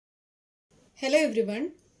Hello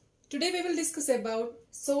everyone. Today we will discuss about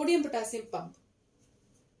sodium potassium pump.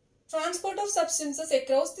 Transport of substances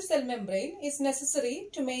across the cell membrane is necessary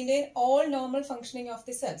to maintain all normal functioning of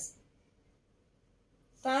the cells.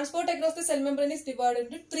 Transport across the cell membrane is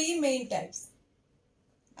divided into three main types: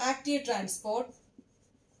 active transport,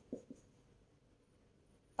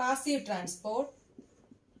 passive transport,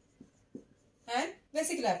 and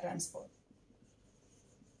vesicular transport.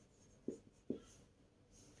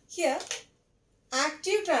 Here,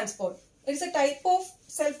 active transport, it is a type of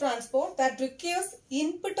cell transport that requires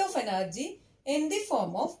input of energy in the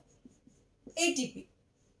form of ATP.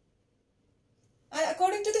 And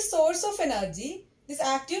according to the source of energy, this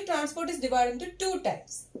active transport is divided into two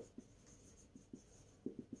types: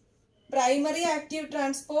 primary active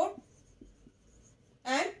transport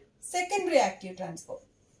and secondary active transport.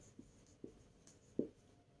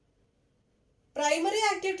 Primary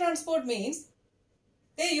active transport means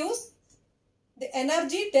they use the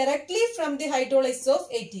energy directly from the hydrolysis of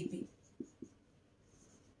ATP.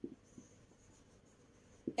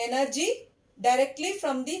 Energy directly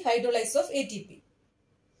from the hydrolysis of ATP.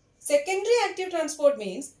 Secondary active transport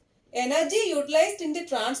means energy utilized in the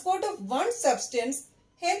transport of one substance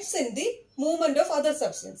helps in the movement of other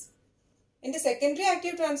substance. In the secondary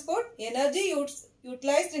active transport, energy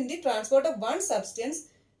utilized in the transport of one substance,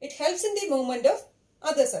 it helps in the movement of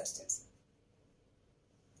other substance.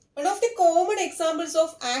 One of the common examples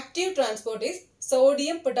of active transport is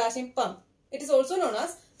sodium potassium pump. It is also known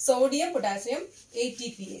as sodium potassium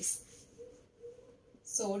ATPase.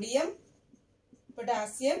 Sodium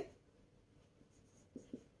potassium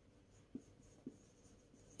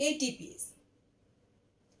ATPase.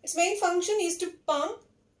 Its main function is to pump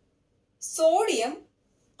sodium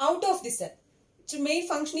out of the cell. Its main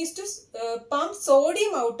function is to pump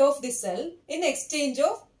sodium out of the cell in exchange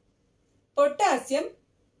of potassium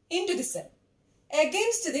into the cell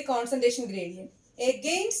against the concentration gradient.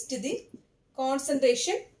 Against the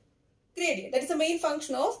concentration gradient. That is the main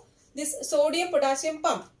function of this sodium potassium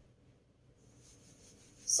pump.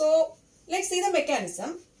 So let's see the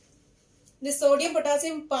mechanism. The sodium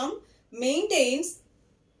potassium pump maintains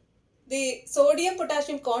the sodium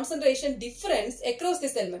potassium concentration difference across the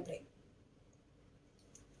cell membrane.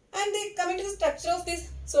 And coming to the structure of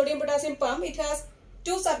this sodium potassium pump, it has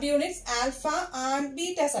two subunits, alpha and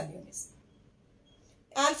beta subunits.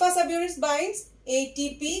 Alpha subunits binds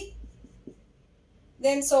ATP,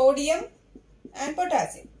 then sodium and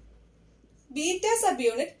potassium. Beta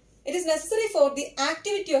subunit, it is necessary for the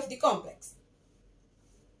activity of the complex.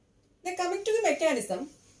 Then coming to the mechanism,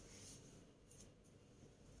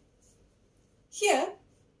 here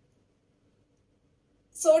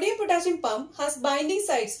sodium potassium pump has binding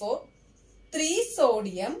sites for 3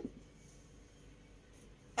 sodium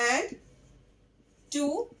and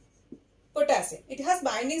 2 potassium. It has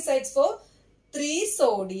binding sites for 3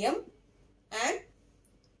 sodium and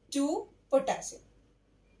 2 potassium.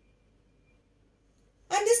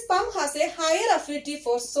 And this pump has a higher affinity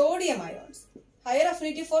for sodium ions. Higher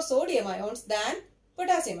affinity for sodium ions than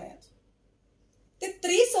potassium ions. The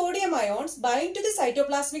 3 sodium ions bind to the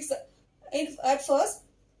cytoplasmic at first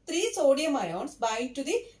 3 sodium ions bind to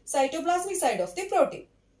the cytoplasmic side of the protein.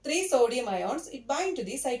 3 sodium ions, it bind to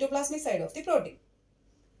the cytoplasmic side of the protein.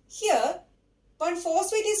 Here, one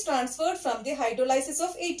phosphate is transferred from the hydrolysis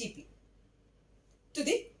of ATP to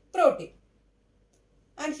the protein.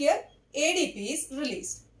 And here, ADP is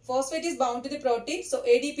released. Phosphate is bound to the protein, so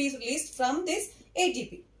ADP is released from this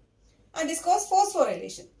ATP. And this causes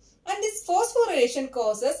phosphorylation. And this phosphorylation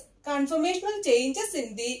causes conformational changes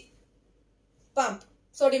in the pump,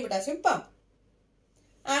 sodium potassium pump.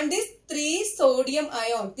 And these 3 sodium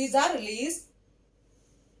ions, these are released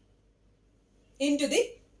into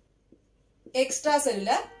the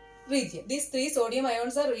extracellular region. These 3 sodium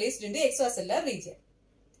ions are released in the extracellular region.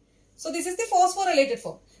 So this is the phosphorylated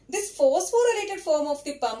form. This phosphorylated form of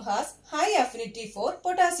the pump has high affinity for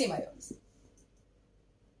potassium ions.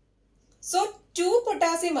 So 2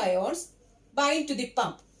 potassium ions bind to the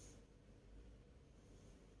pump.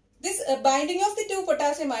 This binding of the 2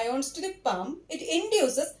 potassium ions to the pump, it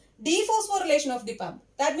induces dephosphorylation of the pump.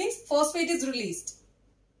 That means phosphate is released.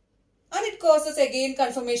 And it causes again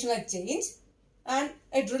conformational change. And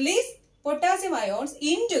it releases potassium ions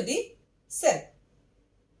into the cell.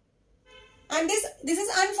 And this is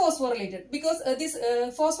unphosphorylated because this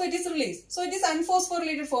phosphate is released. So it is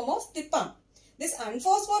unphosphorylated form of the pump. This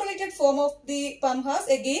unphosphorylated form of the pump has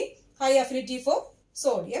again high affinity for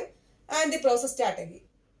sodium. And the process starts again.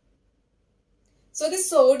 So the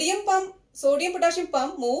sodium potassium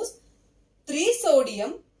pump moves 3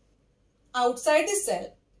 sodium outside the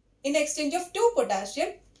cell in exchange of 2 potassium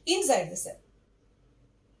inside the cell.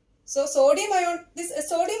 So sodium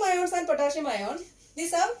ions and potassium ions,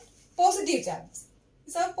 these are positive charges.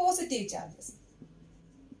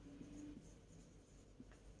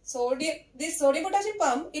 This sodium potassium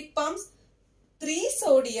pump, it pumps 3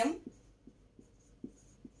 sodium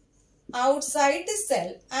outside the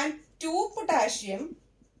cell and 2 potassium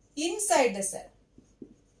inside the cell.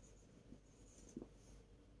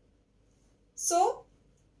 So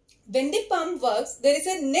when the pump works, there is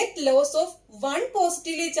a net loss of 1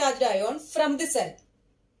 positively charged ion from the cell.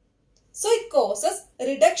 So it causes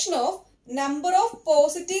reduction of number of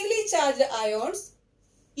positively charged ions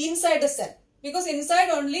inside the cell. Because inside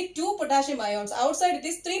only 2 potassium ions, outside it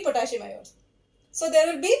is 3 potassium ions. So there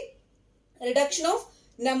will be reduction of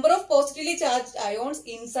number of positively charged ions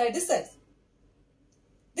inside the cells.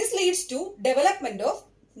 This leads to development of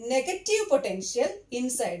negative potential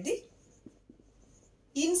inside the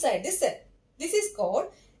cell. This is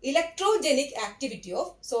called electrogenic activity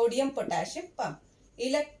of sodium potassium pump.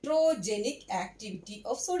 Electrogenic activity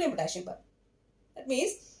of sodium potassium pump. That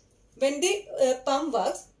means when the pump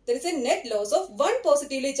works, there is a net loss of 1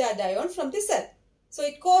 positively charged ion from the cell. So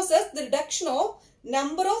it causes the reduction of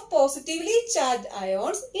number of positively charged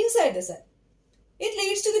ions inside the cell. It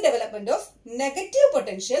leads to the development of negative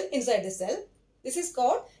potential inside the cell. This is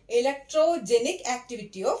called electrogenic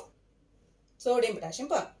activity of sodium potassium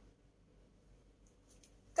pump.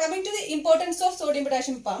 Coming to the importance of sodium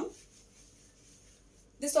potassium pump.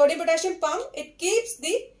 The sodium potassium pump, it keeps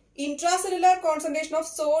the intracellular concentration of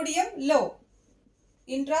sodium low.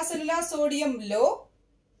 Intracellular sodium low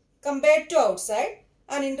compared to outside,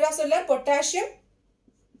 and intracellular potassium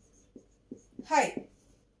high.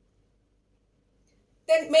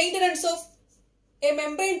 Then maintenance of a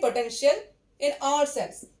membrane potential in all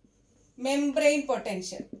cells. Membrane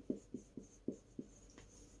potential.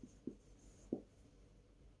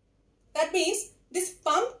 That means this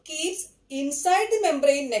pump keeps inside the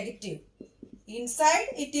membrane negative. Inside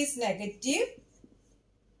it is negative.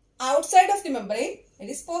 Outside of the membrane it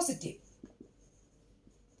is positive.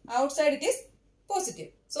 Outside it is positive.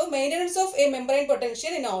 So maintenance of a membrane potential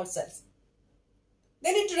in all cells.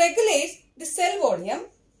 Then it regulates the cell volume.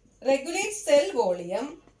 Regulates cell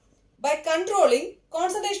volume by controlling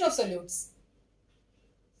concentration of solutes.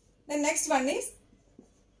 The next one is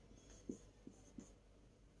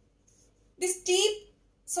the steep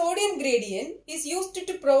sodium gradient is used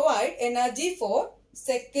to provide energy for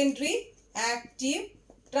secondary active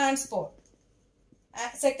transport.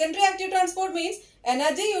 Secondary active transport means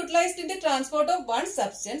energy utilized in the transport of one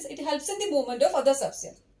substance. It helps in the movement of other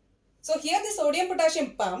substance. So here the sodium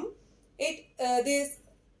potassium pump,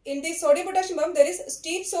 in the sodium potassium pump there is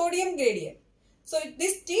steep sodium gradient. So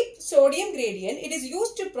this steep sodium gradient, it is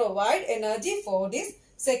used to provide energy for this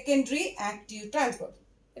secondary active transport.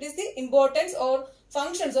 It is the importance or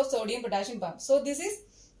functions of sodium potassium pump. So this is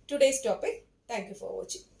today's topic. Thank you for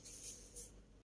watching.